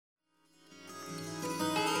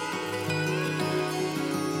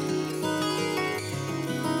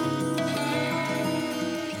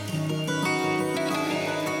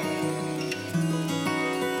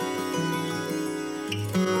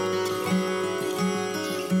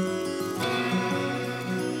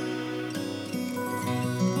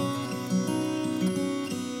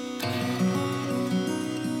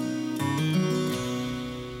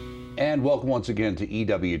And welcome once again to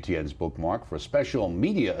EWTN's Bookmark for a special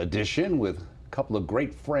media edition with a couple of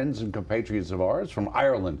great friends and compatriots of ours from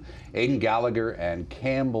Ireland, Aidan Gallagher and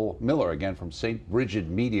Campbell Miller, again from St.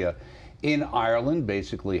 Brigid Media in Ireland,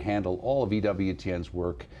 basically handle all of EWTN's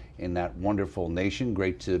work in that wonderful nation.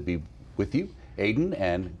 Great to be with you, Aidan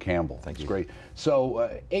and Campbell. Thank you. It's great.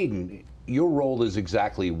 So, Aidan, your role is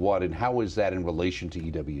exactly what, and how is that in relation to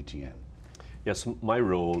EWTN? Yes, my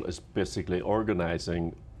role is basically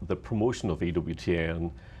organising the promotion of EWTN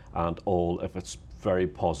and all of its very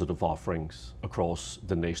positive offerings across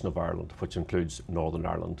the nation of Ireland, which includes Northern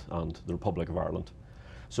Ireland and the Republic of Ireland.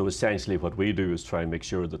 So essentially what we do is try and make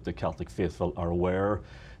sure that the Catholic faithful are aware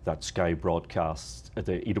that Sky broadcasts,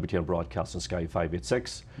 the EWTN broadcasts on Sky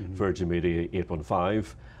 586, Virgin Media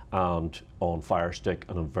 815, and on Fire Stick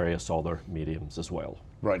and on various other mediums as well.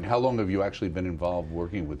 Right, and how long have you actually been involved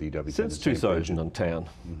working with EWTN? Since 2010,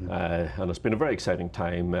 and it's been a very exciting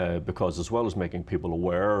time because as well as making people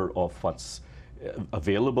aware of what's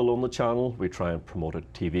available on the channel, we try and promote a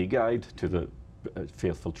TV guide to the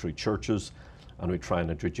faithful through churches, and we try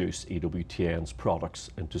and introduce EWTN's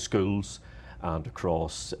products into schools and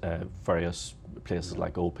across various places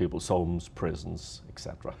like old people's homes, prisons,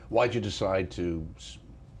 etc. Why'd you decide to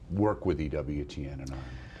work with EWTN in Ireland?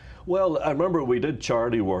 Well, I remember we did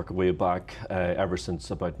charity work way back ever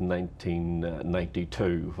since about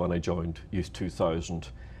 1992 when I joined Youth 2000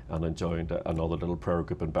 and I joined another little prayer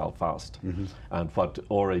group in Belfast. And what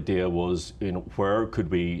our idea was, where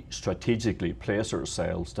could we strategically place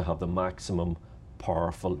ourselves to have the maximum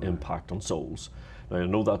powerful impact on souls? Now, I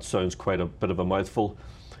know that sounds quite a bit of a mouthful,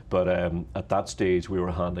 but at that stage we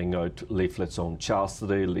were handing out leaflets on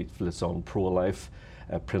chastity, leaflets on pro-life,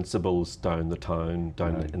 principles down the town,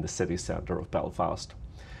 in the city centre of Belfast.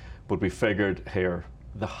 But we figured here,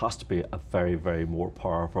 there has to be a very, very more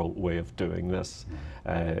powerful way of doing this.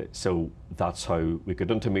 So that's how we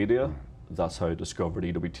got into media, that's how I discovered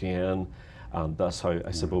EWTN, and that's how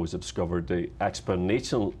I suppose I discovered the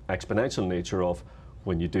exponential nature of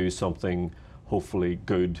when you do something hopefully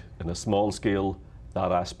good in a small scale,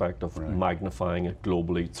 that aspect of magnifying it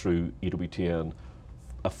globally through EWTN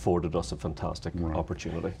afforded us a fantastic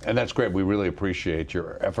opportunity. And that's great. We really appreciate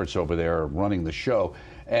your efforts over there running the show.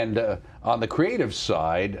 And on the creative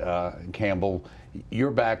side, Campbell,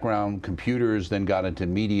 your background, computers, then got into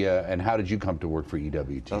media, and how did you come to work for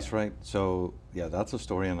EWTN? That's right. So, yeah, that's a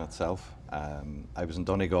story in itself. I was in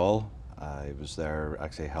Donegal. I was there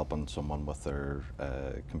actually helping someone with their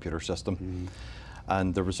computer system.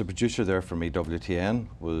 And there was a producer there from EWTN,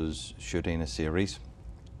 was shooting a series.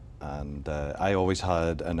 And I always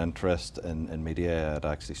had an interest in media. I'd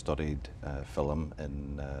actually studied film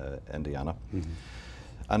in Indiana.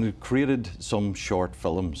 And we created some short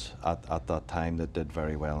films at that time that did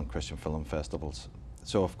very well in Christian film festivals.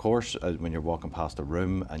 So of course, when you're walking past a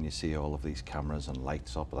room and you see all of these cameras and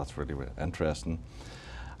lights up, that's really, really interesting.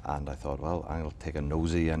 And I thought, well, I'll take a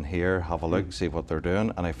nosy in here, have a look, see what they're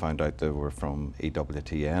doing. And I found out they were from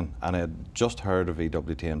EWTN. And I had just heard of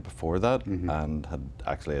EWTN before that and had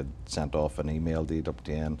actually sent off an email to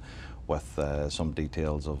EWTN with some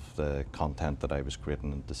details of the content that I was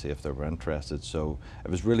creating to see if they were interested. So it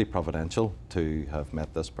was really providential to have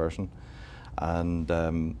met this person. And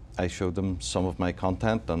I showed them some of my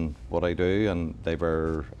content and what I do, and they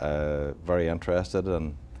were very interested.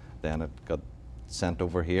 And then it got sent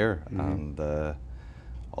over here, and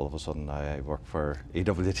all of a sudden I work for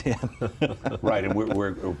EWTN. Right, and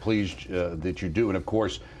we're pleased that you do. And of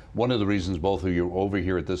course, one of the reasons both of you are over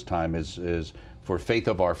here at this time is for Faith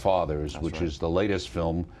of Our Fathers, which is the latest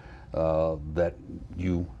film that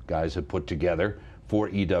you guys have put together for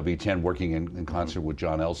EWTN, working in concert with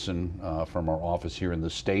John Elson from our office here in the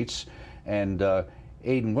States. And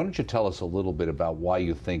Aidan, why don't you tell us a little bit about why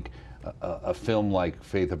you think a film like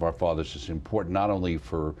Faith of Our Fathers is important, not only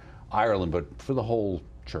for Ireland, but for the whole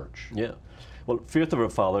church? Yeah. Well, Faith of Our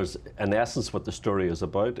Fathers, in essence, what the story is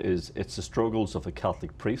about is it's the struggles of a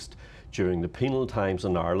Catholic priest during the penal times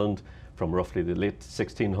in Ireland, from roughly the late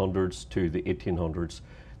 1600s to the 1800s,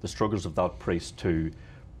 the struggles of that priest to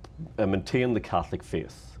maintain the Catholic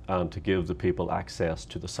faith and to give the people access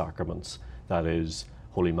to the sacraments, that is,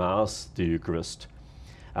 Holy Mass, the Eucharist.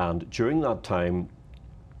 And during that time,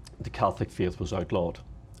 the Catholic faith was outlawed,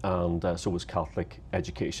 and so was Catholic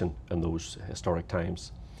education in those historic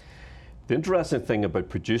times. The interesting thing about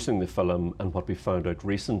producing the film, and what we found out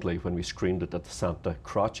recently when we screened it at the Santa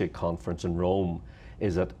Croce conference in Rome,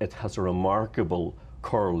 is that it has a remarkable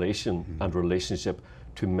correlation and relationship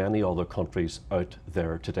to many other countries out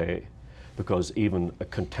there today. Because even a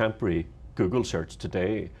contemporary Google search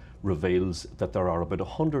today reveals that there are about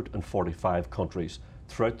 145 countries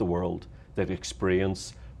throughout the world that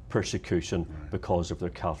experience persecution because of their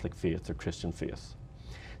Catholic faith, their Christian faith.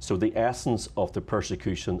 So the essence of the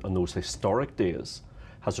persecution in those historic days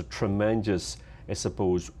has a tremendous, I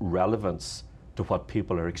suppose, relevance to what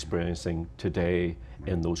people are experiencing today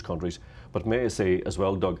in those countries. But may I say as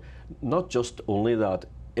well, Doug, not just only that,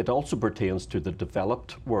 it also pertains to the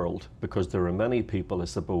developed world, because there are many people, I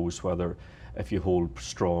suppose, whether if you hold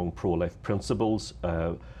strong pro-life principles,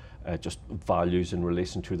 just values in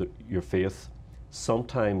relation to your faith,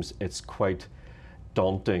 sometimes it's quite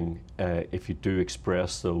daunting if you do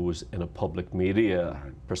express those in a public media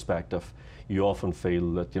perspective. You often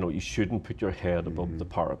feel that you shouldn't put your head above the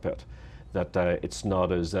parapet, that it's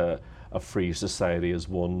not as a free society as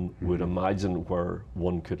one would imagine, where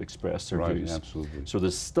one could express their views. Absolutely. So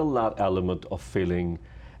there's still that element of feeling,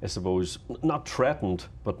 I suppose, not threatened,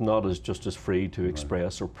 but not as just as free to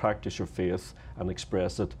express or practice your faith and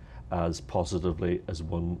express it as positively as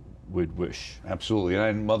one would wish. Absolutely.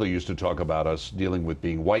 And Mother used to talk about us dealing with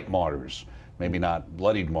being white martyrs, maybe not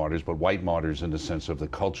bloodied martyrs, but white martyrs in the sense of the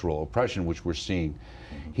cultural oppression which we're seeing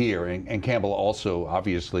here. And Campbell, also,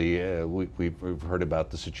 obviously, we've heard about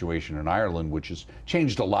the situation in Ireland, which has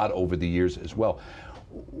changed a lot over the years as well.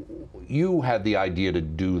 You had the idea to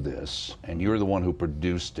do this, and you're the one who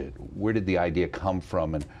produced it. Where did the idea come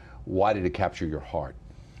from, and why did it capture your heart?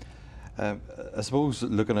 I suppose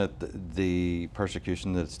looking at the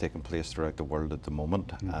persecution that's taking place throughout the world at the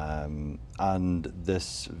moment, and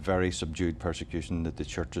this very subdued persecution that the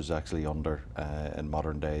church is actually under in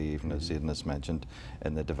modern day, even as Aidan has mentioned,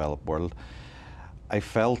 in the developed world, I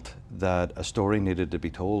felt that a story needed to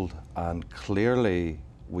be told, and clearly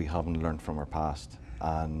we haven't learned from our past.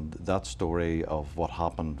 And that story of what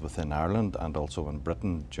happened within Ireland and also in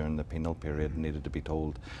Britain during the penal period needed to be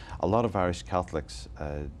told. A lot of Irish Catholics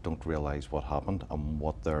don't realise what happened and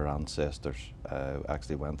what their ancestors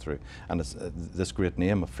actually went through. And it's this great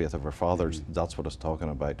name of Faith of Our Fathers, that's what it's talking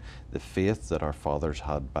about. The faith that our fathers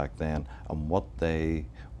had back then, and what they,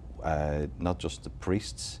 not just the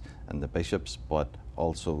priests and the bishops, but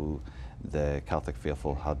also the Catholic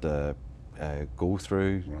faithful had to go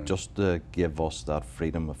through just to give us that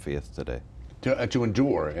freedom of faith today. To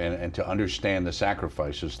endure and to understand the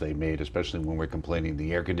sacrifices they made, especially when we're complaining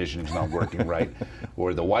the air conditioning's not working right,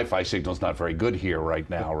 or the Wi-Fi signal's not very good here right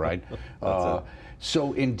now, right?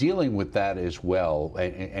 So in dealing with that as well,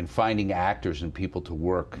 and finding actors and people to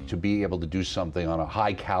work to be able to do something on a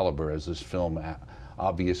high caliber as this film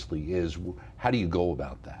obviously is, how do you go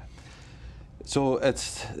about that? So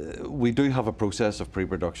we do have a process of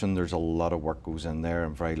pre-production. There's a lot of work goes in there.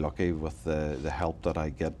 I'm very lucky with the help that I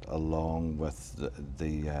get, along with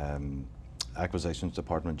the acquisitions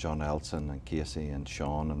department, John Elson and Casey and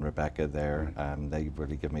Sean and Rebecca there. They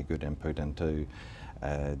really give me good input into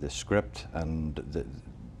the script and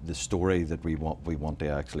the story that we want to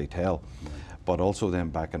actually tell. But also then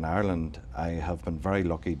back in Ireland, I have been very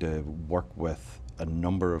lucky to work with a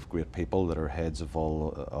number of great people that are heads of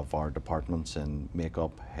all of our departments in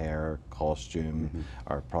makeup, hair, costume,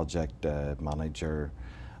 our project manager,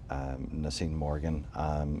 Nassim Morgan,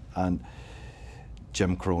 and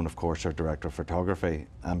Jim Crone, of course, our director of photography.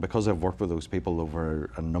 And because I've worked with those people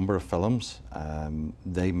over a number of films,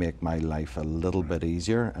 they make my life a little bit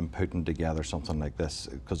easier in putting together something like this,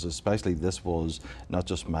 because especially this was not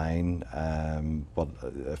just mine, but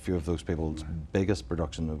a few of those people's biggest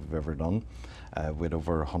production that we've ever done. With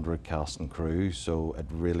over 100 cast and crew, so it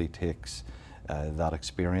really takes that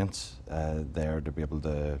experience there to be able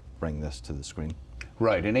to bring this to the screen.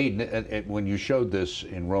 Right, and Aidan, when you showed this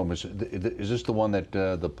in Rome, is this the one that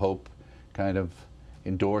the Pope kind of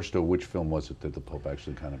endorsed, or which film was it that the Pope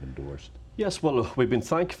actually kind of endorsed? Yes, well, we've been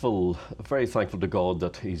very thankful to God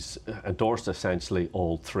that He's endorsed essentially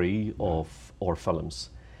all three of our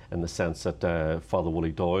films, in the sense that Father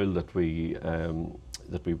Willie Doyle, that we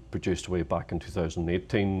produced way back in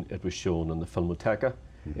 2018. It was shown in the Filmoteca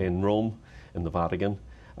in Rome, in the Vatican,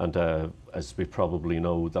 and as we probably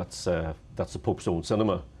know, that's the Pope's own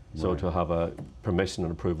cinema. So to have a permission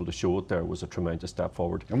and approval to show it there was a tremendous step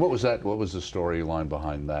forward. And what was that? What was the storyline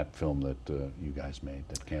behind that film that you guys made,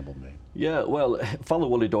 that Campbell made? Yeah, well, Father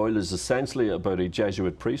Willie Doyle is essentially about a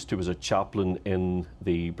Jesuit priest who was a chaplain in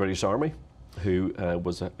the British Army, who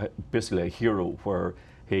was basically a hero, where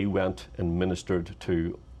he went and ministered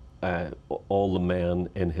to all the men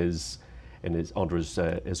under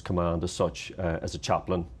his command as such, as a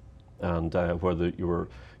chaplain, and whether you were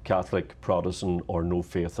Catholic, Protestant, or no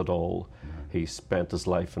faith at all, he spent his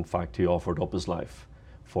life. In fact, he offered up his life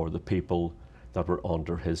for the people that were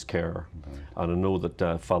under his care. And I know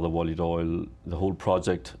that Father Willie Doyle, the whole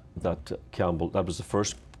project that Campbell, that was the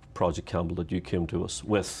first Project Campbell that you came to us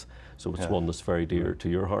with. So it's one that's very dear to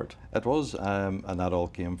your heart. It was, and that all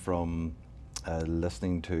came from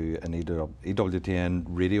listening to an EWTN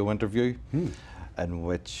radio interview in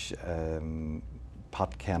which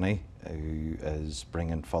Pat Kenny, who is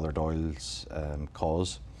bringing Father Doyle's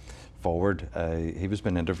cause forward, he was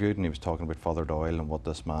being interviewed and he was talking about Father Doyle and what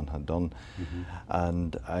this man had done.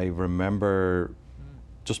 And I remember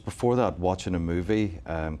just before that watching a movie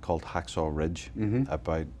called Hacksaw Ridge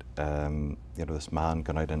about this man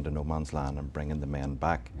going out into no man's land and bringing the men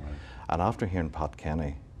back. And after hearing Pat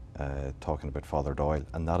Kenny talking about Father Doyle,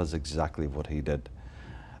 and that is exactly what he did.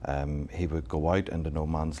 He would go out into no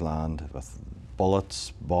man's land with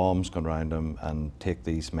bullets, bombs going around him and take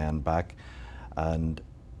these men back. And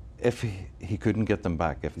if he couldn't get them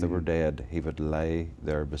back, if they were dead, he would lie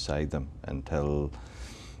there beside them until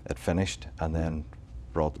it finished and then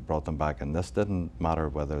brought them back. And this didn't matter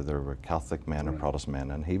whether there were Catholic men or Protestant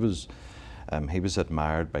men. And he was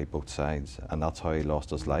admired by both sides, and that's how he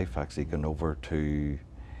lost his life, actually going over to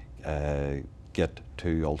get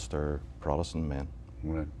 2 Ulster Protestant men.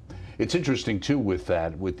 Right. It's interesting too with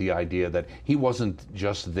the idea that he wasn't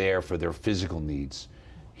just there for their physical needs.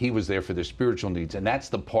 He was there for their spiritual needs, and that's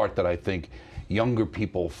the part that I think younger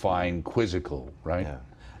people find quizzical, right?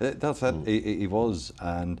 Yeah, that's it. He was,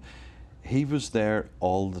 and he was there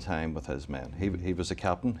all the time with his men. He was a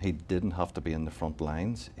captain. He didn't have to be in the front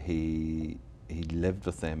lines. He lived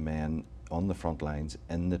with them men on the front lines,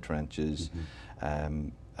 in the trenches,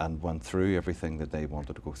 and went through everything that they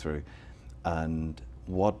wanted to go through. And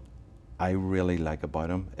what I really like about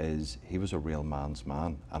him is he was a real man's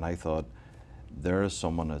man. And I thought, there is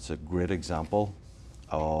someone that's a great example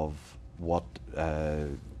of what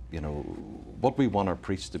what we want our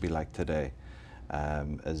priests to be like today.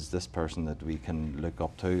 Is this person that we can look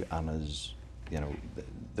up to, and is,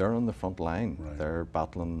 they're on the front line. They're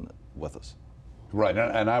battling with us. Right,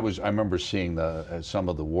 and I remember seeing some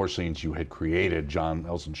of the war scenes you had created, John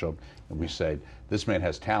Elson showed, and we said, this man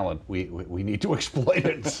has talent, we need to exploit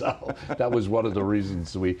it. So that was one of the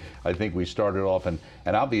reasons I think we started off, and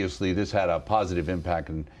obviously this had a positive impact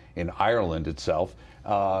in Ireland itself,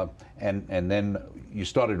 and then you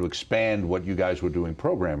started to expand what you guys were doing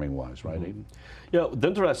programming-wise, right, Aidan? Yeah, the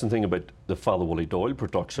interesting thing about the Father Willie Doyle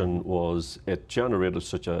production was it generated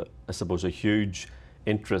such a huge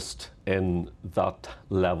interest in that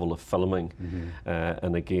level of filming,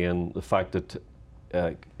 and again the fact that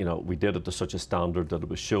we did it to such a standard that it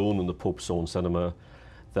was shown in the Pope's own cinema,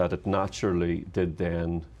 that it naturally did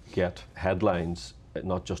then get headlines,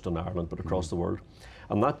 not just in Ireland but across the world,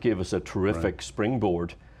 and that gave us a terrific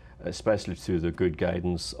springboard, especially through the good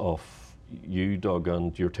guidance of you, Doug,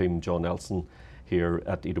 and your team, John Elson, here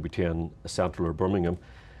at EWTN Central or Birmingham,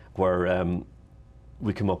 where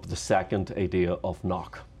we came up with the second idea of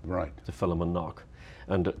Knock, the film on Knock.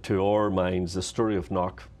 And to our minds, the story of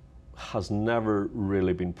Knock has never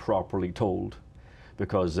really been properly told,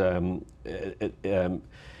 because around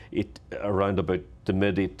about the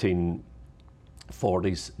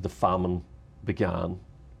mid-1840s, the famine began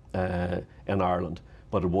in Ireland,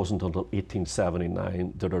 but it wasn't until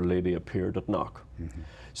 1879 that Our Lady appeared at Knock.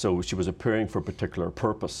 So she was appearing for a particular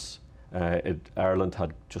purpose. Ireland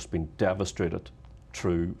had just been devastated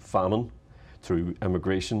through famine, through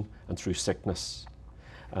immigration, and through sickness.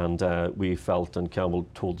 And we felt, and Campbell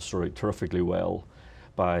told the story terrifically well,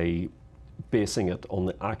 by basing it on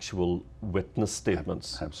the actual witness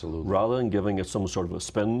statements. Absolutely. Rather than giving it some sort of a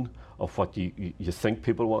spin of what you think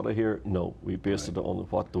people want to hear, no, we based it on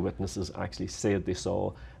what the witnesses actually said they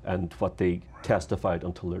saw and what they testified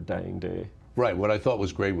until their dying day. Right, what I thought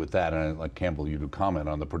was great with that, and I'd like Campbell, you to comment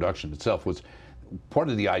on the production itself, was part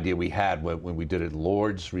of the idea we had when we did it in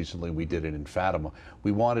Lourdes recently, we did it in Fatima.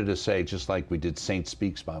 We wanted to say, just like we did Saint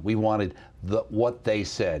Speaks By, we wanted what they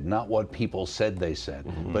said, not what people said they said,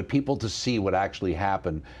 but people to see what actually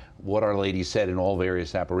happened, what Our Lady said in all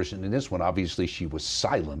various apparitions. In this one, obviously, she was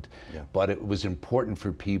silent, but it was important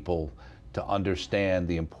for people to understand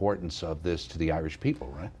the importance of this to the Irish people,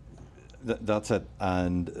 right? That's it,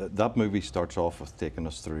 and that movie starts off with taking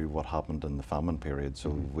us through what happened in the famine period.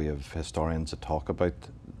 So we have historians that talk about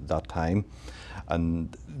that time,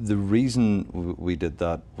 and the reason we did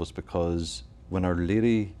that was because when Our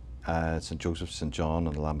Lady, St. Joseph, St. John,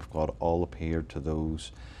 and the Lamb of God all appeared to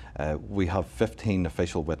those, we have 15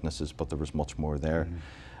 official witnesses, but there was much more there.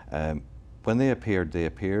 When they appeared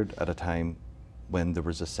at a time when there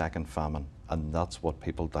was a second famine, and that's what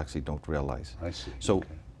people actually don't realise. I see. So.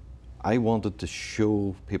 I wanted to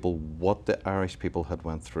show people what the Irish people had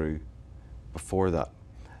went through before that.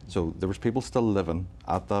 So there was people still living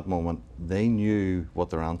at that moment. They knew what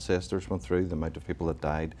their ancestors went through, the amount of people that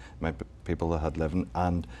died, the amount of people that had lived,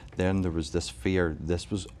 and then there was this fear,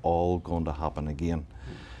 this was all going to happen again.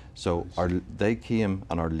 So they came,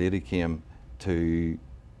 and Our Lady came to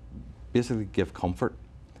basically give comfort.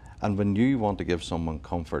 And when you want to give someone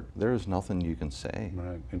comfort, there is nothing you can say.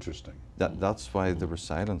 Right, interesting. That's why there was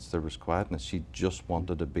silence, there was quietness. She just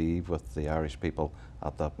wanted to be with the Irish people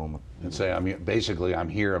at that moment. And say, basically, I'm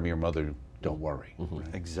here, I'm your mother, don't worry. Right.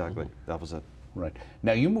 Exactly, that was it. Right.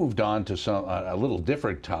 Now you moved on to a little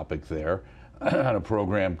different topic there, on a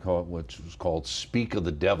program which was called Speak of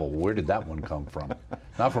the Devil. Where did that one come from?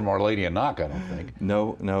 Not from Our Lady of Knock, I don't think.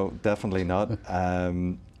 No, definitely not.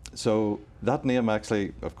 So that name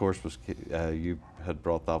actually, of course, was you had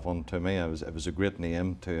brought that one to me. It was a great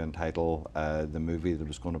name to entitle the movie that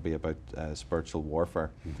was going to be about spiritual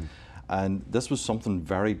warfare. And this was something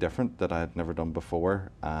very different that I had never done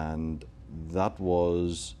before, and that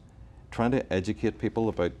was trying to educate people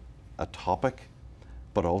about a topic,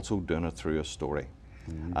 but also doing it through a story.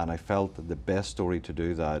 And I felt that the best story to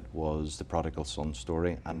do that was the prodigal son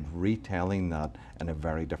story, and retelling that in a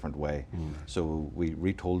very different way. So we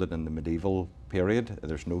retold it in the medieval period.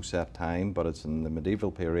 There's no set time, but it's in the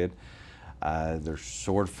medieval period. There's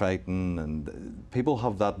sword fighting, and people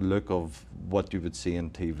have that look of what you would see in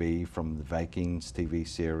TV from the Vikings TV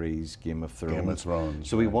series, Game of Thrones. Game of Thrones.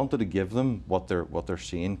 So we wanted to give them what they're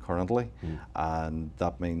seeing currently, and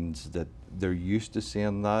that means that they're used to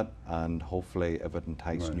seeing that, and hopefully if it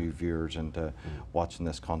enticed new viewers into watching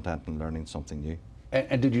this content and learning something new.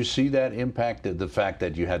 And did you see that impact, the fact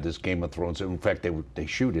that you had this Game of Thrones? In fact, they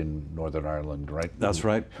shoot in Northern Ireland, right? That's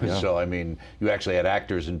right. Yeah. So, I mean, you actually had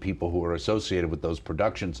actors and people who were associated with those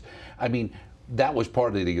productions. I mean, that was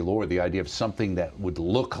part of the allure, the idea of something that would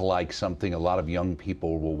look like something a lot of young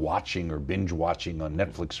people were watching or binge watching on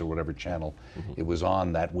Netflix or whatever channel it was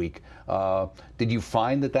on that week. Did you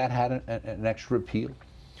find that had an extra appeal?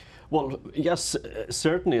 Well, yes,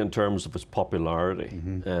 certainly in terms of its popularity.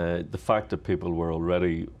 The fact that people were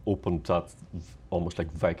already open to that almost like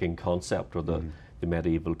Viking concept, or the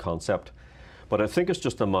medieval concept. But I think it's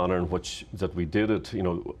just a manner in which that we did it. You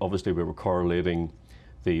know, obviously we were correlating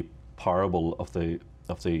the parable of the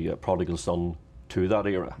prodigal son to that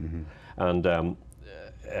era. And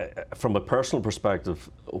from a personal perspective,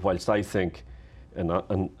 whilst I think,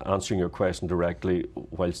 and answering your question directly,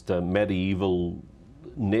 whilst the medieval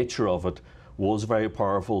nature of it was very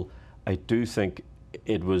powerful, I do think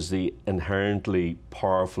it was the inherently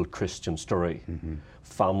powerful Christian story,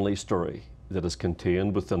 family story that is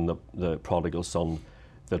contained within the prodigal son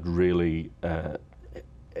that really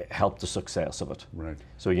helped the success of it. Right.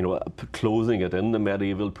 So, you know, clothing it in the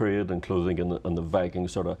medieval period and clothing in the Viking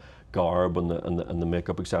sort of garb and the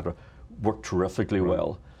makeup, etc., worked terrifically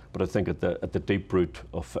well. But I think at the deep root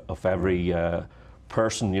of every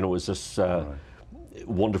person, you know, is this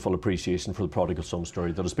wonderful appreciation for the prodigal son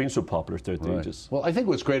story that has been so popular throughout the ages. Well, I think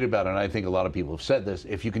what's great about it, and I think a lot of people have said this,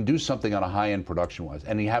 if you can do something on a high-end production-wise,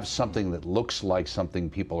 and you have something that looks like something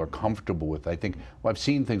people are comfortable with, I think, well, I've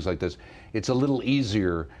seen things like this, it's a little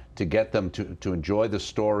easier to get them to enjoy the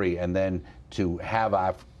story, and then to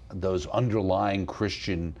have those underlying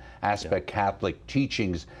Christian aspect, Catholic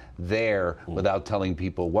teachings there, without telling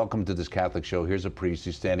people, welcome to this Catholic show, here's a priest,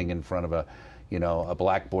 he's standing in front of a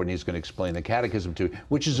blackboard, and he's going to explain the catechism to you,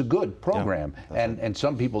 which is a good program. And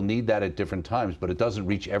some people need that at different times, but it doesn't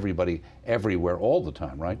reach everybody everywhere all the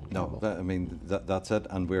time, right? No, that's it.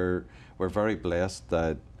 And we're very blessed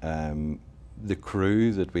that the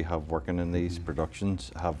crew that we have working in these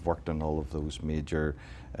productions have worked on all of those major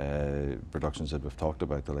productions that we've talked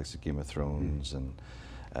about, the likes of Game of Thrones and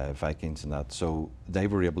Vikings and that. So they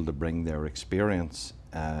were able to bring their experience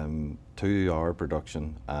to our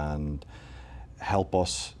production and help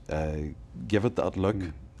us give it that look,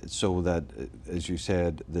 so that, as you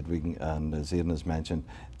said, that we can, and as Aidan has mentioned,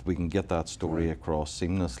 we can get that story across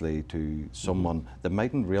seamlessly to someone that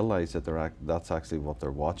mightn't realise that that's actually what they're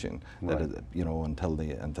watching, that until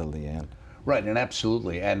the end. Right, and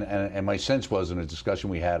absolutely, and my sense was in a discussion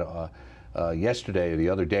we had yesterday or the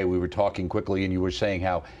other day, we were talking quickly, and you were saying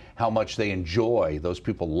how much they enjoy, those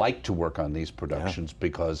people like to work on these productions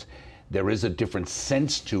because there is a different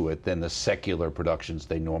sense to it than the secular productions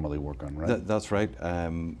they normally work on, right? That's right.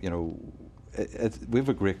 We have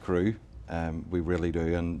a great crew. We really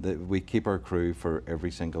do, and we keep our crew for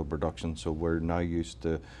every single production, so we're now used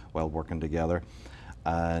to working together.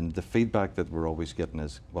 And the feedback that we're always getting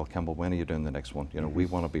is, well, Campbell, when are you doing the next one? You know, we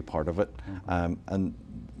want to be part of it. And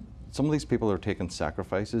some of these people are taking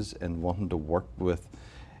sacrifices and wanting to work with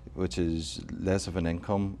which is less of an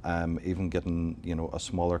income, even getting, you know, a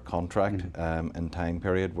smaller contract in time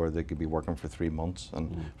period where they could be working for 3 months,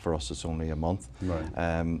 and for us it's only a month.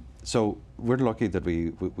 Right. So we're lucky that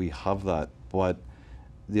we have that. But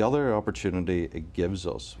the other opportunity it gives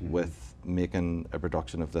us with making a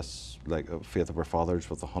production of this, like Faith of Our Fathers,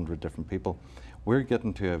 with 100 different people, we're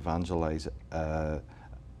getting to evangelize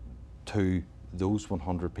to those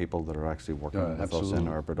 100 people that are actually working with us in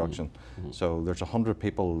our production. So there's 100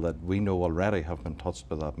 people that we know already have been touched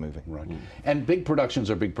by that movie. Right. And big productions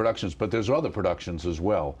are big productions, but there's other productions as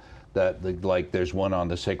well. Like there's one on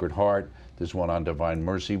the Sacred Heart, there's one on Divine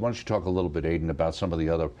Mercy. Why don't you talk a little bit, Aidan, about some of the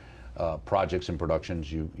other projects and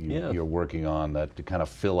productions you're working on that to kind of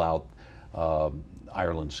fill out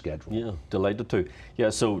Ireland's schedule? Yeah, delighted to.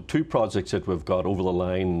 Yeah, so 2 projects that we've got over the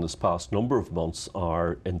line this past number of months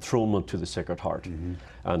are Enthronement to the Sacred Heart.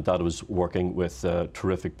 And that was working with a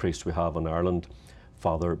terrific priest we have in Ireland,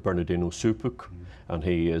 Father Bernardino Supuk, and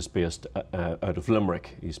he is based out of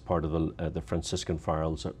Limerick. He's part of the Franciscan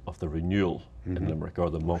Friars of the Renewal in Limerick, or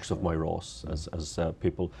the Monks of Moyross, as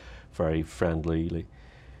people very friendlyly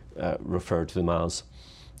refer to them as.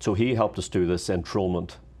 So he helped us do this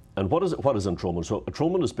enthronement. And what is enthronement? So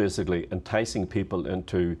enthronement is basically enticing people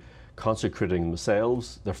into consecrating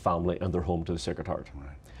themselves, their family, and their home to the Sacred Heart.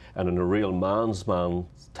 Right. And in a real man's man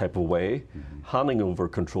type of way, handing over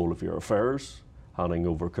control of your affairs, handing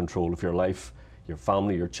over control of your life, your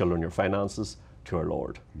family, your children, your finances to our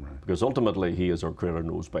Lord. Right. Because ultimately He is our Creator,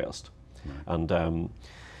 knows best. Right. And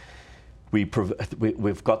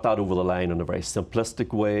we've got that over the line in a very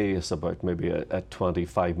simplistic way. It's about maybe a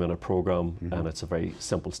 25-minute program, and it's a very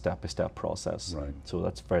simple step-by-step process. Right. So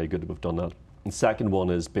that's very good that we've done that. The second one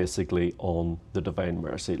is basically on the Divine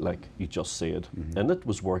Mercy, like you just said. And it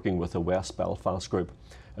was working with a West Belfast group,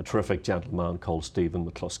 a terrific gentleman called Stephen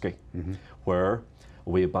McCluskey, where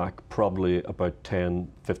way back, probably about 10,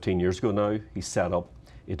 15 years ago now, he set up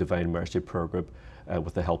a Divine Mercy program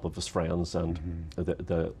with the help of his friends and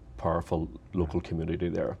the powerful local community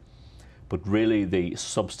there. But really the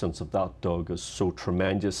substance of that, Doug, is so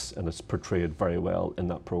tremendous, and it's portrayed very well in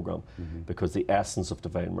that program, because the essence of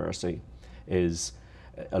Divine Mercy is,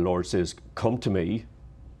 our Lord says, come to me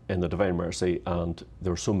in the Divine Mercy, and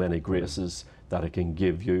there are so many graces that I can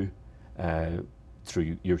give you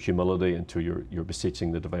through your humility and through your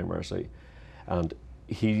beseeching the Divine Mercy. And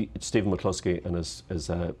Stephen McCluskey and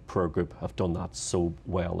his prayer group have done that so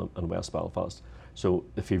well in West Belfast. So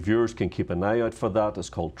if your viewers can keep an eye out for that, it's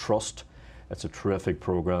called Trust. It's a terrific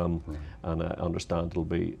program, and I understand it'll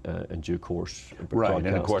be in due course. Right,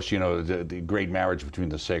 and of course, you know, the great marriage between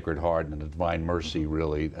the Sacred Heart and the Divine Mercy,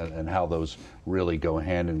 really, and how those really go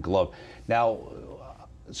hand in glove. Now,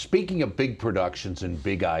 speaking of big productions and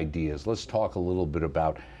big ideas, let's talk a little bit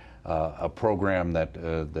about a program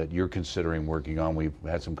that you're considering working on. We've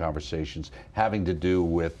had some conversations having to do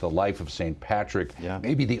with the life of St. Patrick,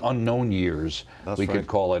 maybe the unknown years, we could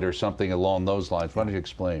call it, or something along those lines. Why don't you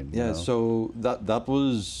explain? Yeah, so that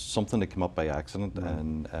was something that came up by accident,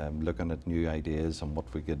 and looking at new ideas and what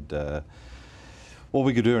we could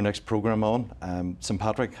do our next program on. St.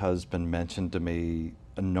 Patrick has been mentioned to me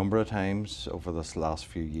a number of times over this last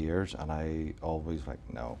few years, and I always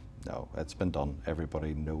no, it's been done.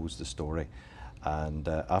 Everybody knows the story. And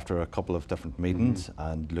after a couple of different meetings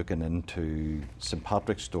and looking into St.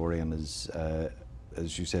 Patrick's story and his,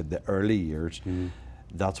 as you said, the early years,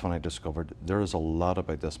 that's when I discovered there is a lot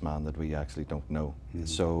about this man that we actually don't know.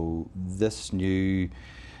 So this new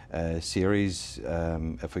series,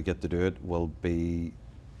 if we get to do it, will be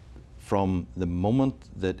from the moment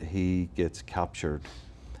that he gets captured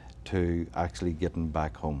to actually getting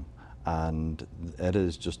back home. And it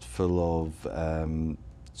is just full of,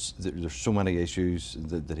 there's so many issues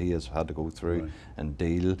that he has had to go through and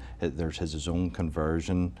deal. There's his own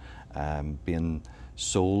conversion, being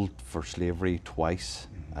sold for slavery twice,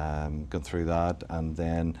 going through that, and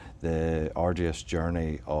then the arduous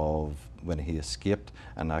journey of when he escaped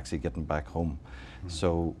and actually getting back home.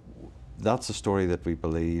 So that's a story that we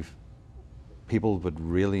believe people would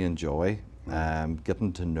really enjoy,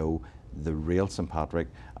 getting to know the real St. Patrick,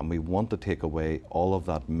 and we want to take away all of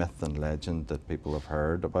that myth and legend that people have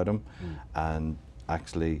heard about him and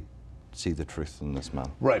actually see the truth in this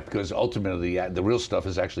man. Right, because ultimately the real stuff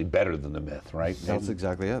is actually better than the myth, right? That's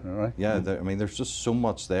exactly it. Right. Yeah, I mean, there's just so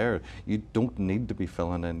much there. You don't need to be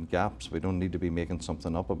filling in gaps. We don't need to be making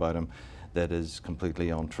something up about him that is completely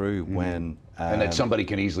untrue when... and that somebody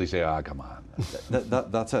can easily say, come on.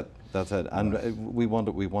 That's it. That's it. And we want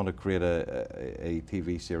to create a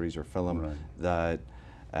TV series or film that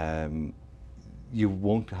you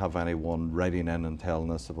won't have anyone writing in and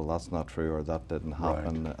telling us, well, that's not true, or that didn't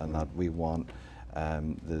happen, and that we want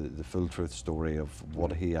the full truth story of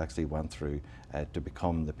what he actually went through to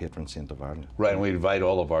become the patron saint of Ireland. Right, and we invite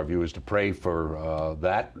all of our viewers to pray for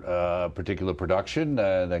that particular production,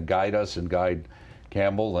 then guide us and guide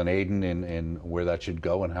Campbell and Aidan in where that should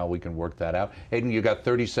go and how we can work that out. Aidan, you got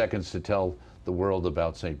 30 seconds to tell the world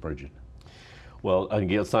about St. Brigid. Well,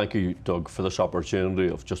 again, thank you, Doug, for this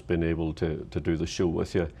opportunity of just being able to do the show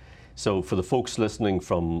with you. So for the folks listening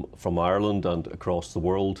from Ireland and across the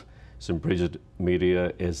world, St. Brigid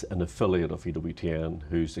Media is an affiliate of EWTN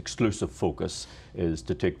whose exclusive focus is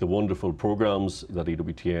to take the wonderful programmes that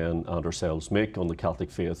EWTN and ourselves make on the Catholic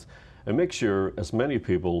faith and make sure as many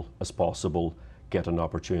people as possible get an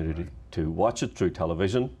opportunity to watch it through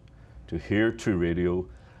television, to hear through radio,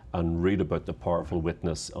 and read about the powerful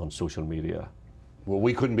witness on social media. Well,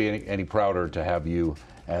 we couldn't be any prouder to have you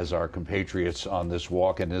as our compatriots on this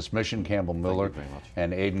walk and this mission. Campbell Miller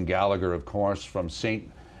and Aidan Gallagher, of course, from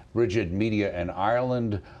St. Brigid Media in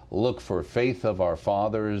Ireland. Look for Faith of Our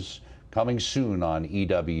Fathers coming soon on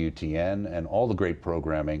EWTN and all the great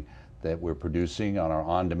programming that we're producing on our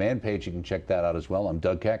on-demand page. You can check that out as well. I'm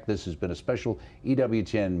Doug Keck. This has been a special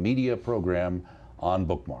EWTN media program on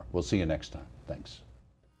Bookmark. We'll see you next time. Thanks.